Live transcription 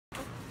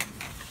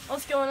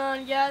What's going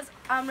on, guys?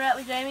 I'm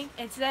Rattler Gaming,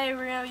 and today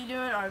we're going to be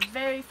doing our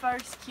very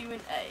first Q&A.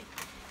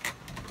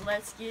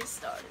 Let's get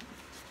started.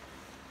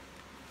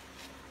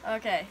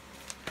 Okay,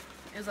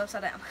 it was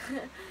upside down.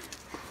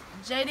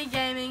 JD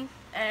Gaming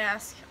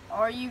asks,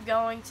 are you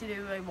going to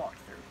do a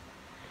walkthrough?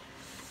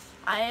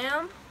 I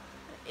am,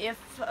 if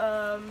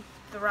the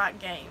right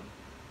game.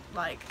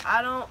 Like,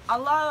 I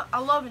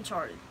love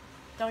Uncharted,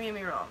 don't get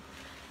me wrong.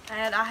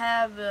 And I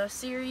have a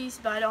series,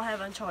 but I don't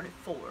have Uncharted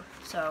 4,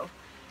 so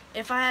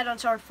if I had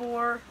Uncharted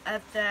 4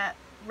 at that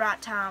right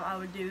time, I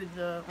would do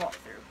the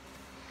walkthrough.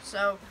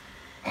 So,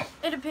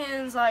 it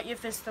depends, like,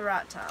 if it's the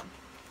right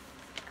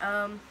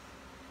time.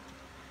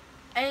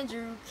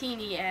 Andrew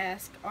Keeney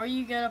asked, are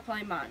you going to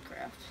play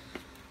Minecraft?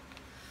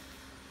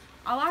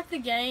 I like the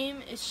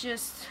game, it's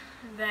just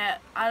that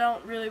I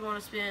don't really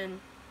want to spend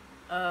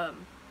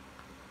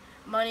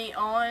money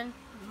on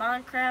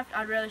Minecraft.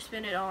 I'd rather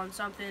spend it on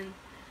something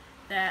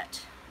that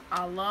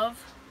I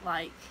love,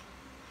 like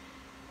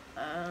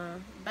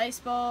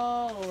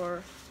baseball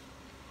or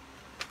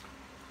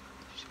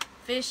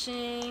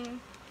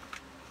fishing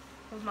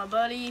with my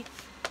buddy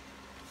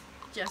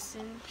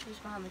Justin, who's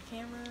behind the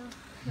camera.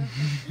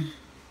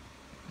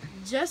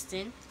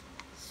 Justin,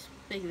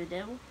 speak of the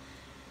devil,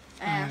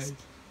 asked,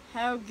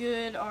 how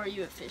good are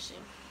you at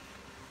fishing?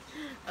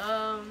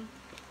 I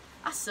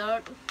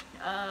suck.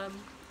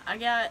 I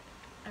got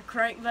a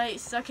crankbait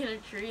stuck in a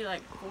tree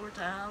like 4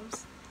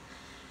 times,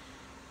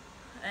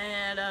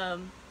 and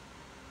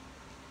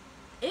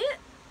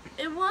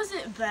it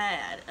wasn't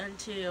bad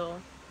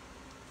until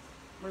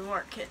we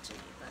weren't catching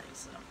anything,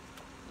 so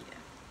yeah.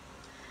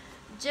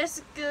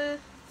 Jessica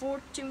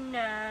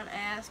 429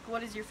 asked,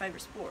 what is your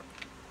favorite sport?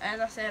 As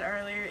I said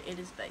earlier, it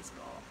is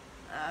baseball.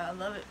 I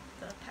love it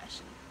with a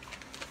passion.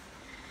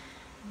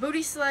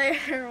 Booty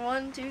Slayer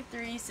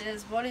 123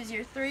 says, what is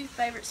your 3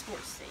 favorite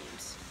sports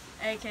teams?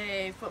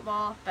 AKA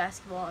football,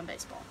 basketball, and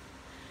baseball.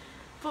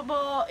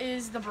 Football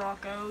is the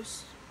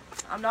Broncos.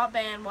 I'm not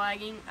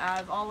bandwagoning.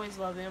 I've always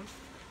loved them.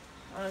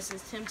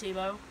 Since Tim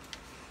Tebow,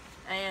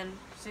 and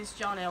since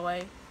John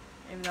Elway,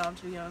 even though I'm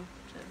too young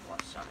to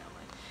watch John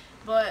Elway.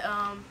 But,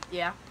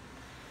 yeah.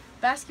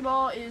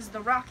 Basketball is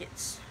the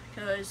Rockets,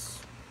 because,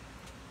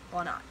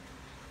 why not?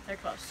 They're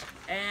close.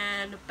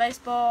 And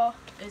baseball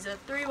is a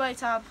 3-way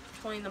tie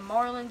between the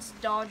Marlins,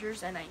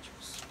 Dodgers, and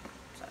Angels.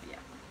 So, yeah.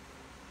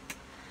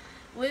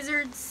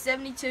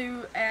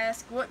 Lizard72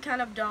 asks, what kind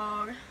of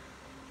dog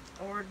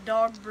or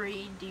dog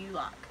breed do you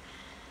like?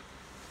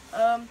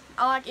 I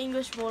like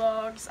English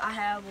Bulldogs. I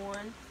have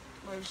one,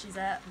 wherever she's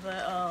at,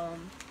 but,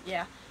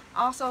 yeah.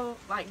 I also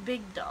like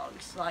big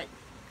dogs, like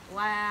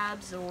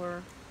Labs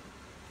or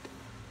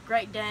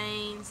Great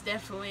Danes,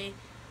 definitely.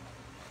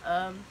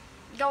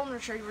 Golden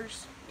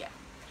Retrievers, yeah.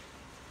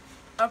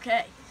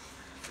 Okay,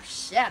 for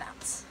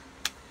shoutouts,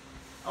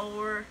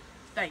 or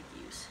thank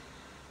yous.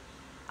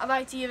 I'd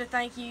like to give a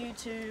thank you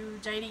to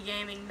JD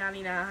Gaming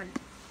 99,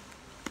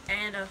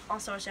 and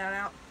also a shout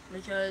out,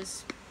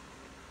 because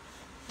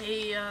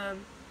he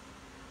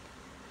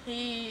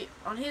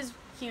on his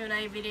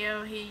Q&A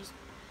video, he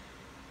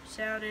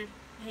shouted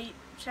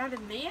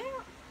me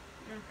out?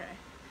 Okay.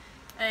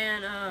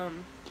 And,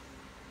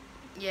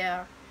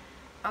 yeah,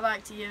 I'd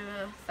like to give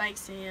a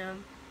thanks to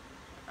him.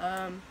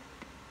 I'd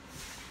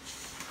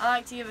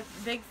like to give a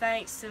big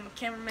thanks to my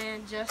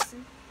cameraman,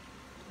 Justin.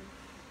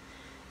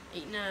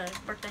 Eating a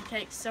birthday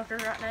cake sucker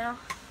right now.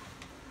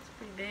 It's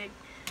pretty big.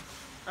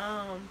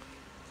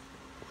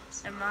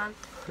 Never mind.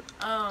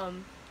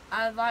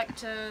 I'd like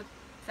to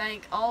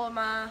thank all of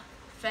my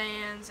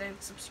fans and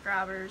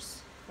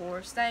subscribers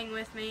for staying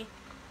with me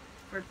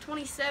for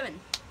 27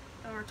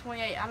 or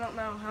 28. I don't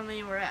know how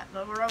many we're at,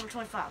 but we're over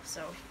 25,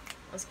 so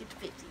let's get to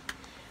 50.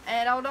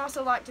 And I would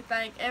also like to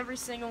thank every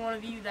single one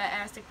of you that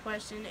asked a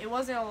question. It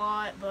wasn't a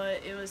lot,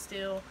 but it was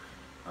still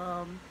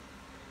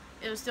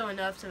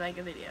enough to make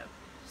a video.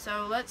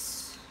 So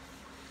let's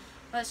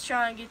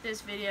try and get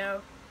this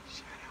video.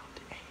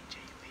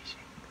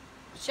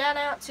 Shout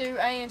out to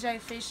A&J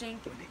Fishing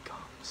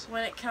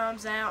when it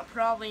comes out,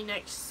 probably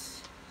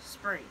next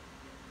spring.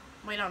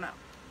 We don't know.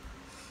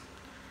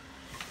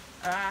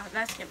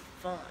 That's gonna be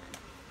fun.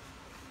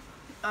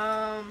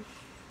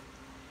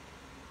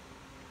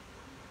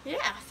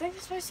 Yeah, I think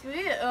that's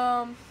basically it.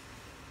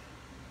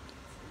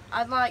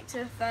 I'd like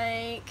to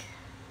thank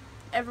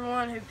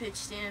everyone who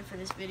pitched in for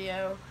this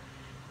video.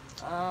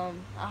 I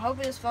hope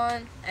it was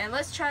fun, and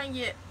let's try and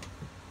get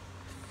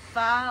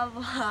 5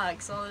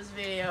 likes on this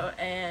video,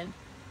 and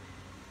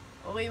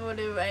we will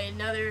do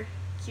another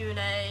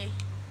Q&A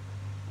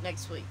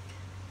next week,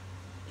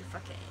 if I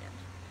can.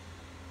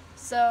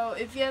 So,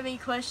 if you have any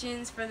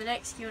questions for the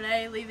next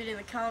Q&A, leave it in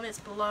the comments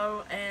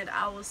below, and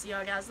I will see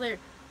y'all guys later.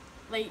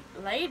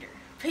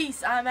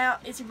 Peace, I'm out.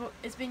 It's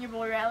been your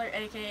boy Rattler,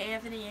 aka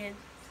Anthony, and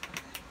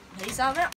peace, I'm out.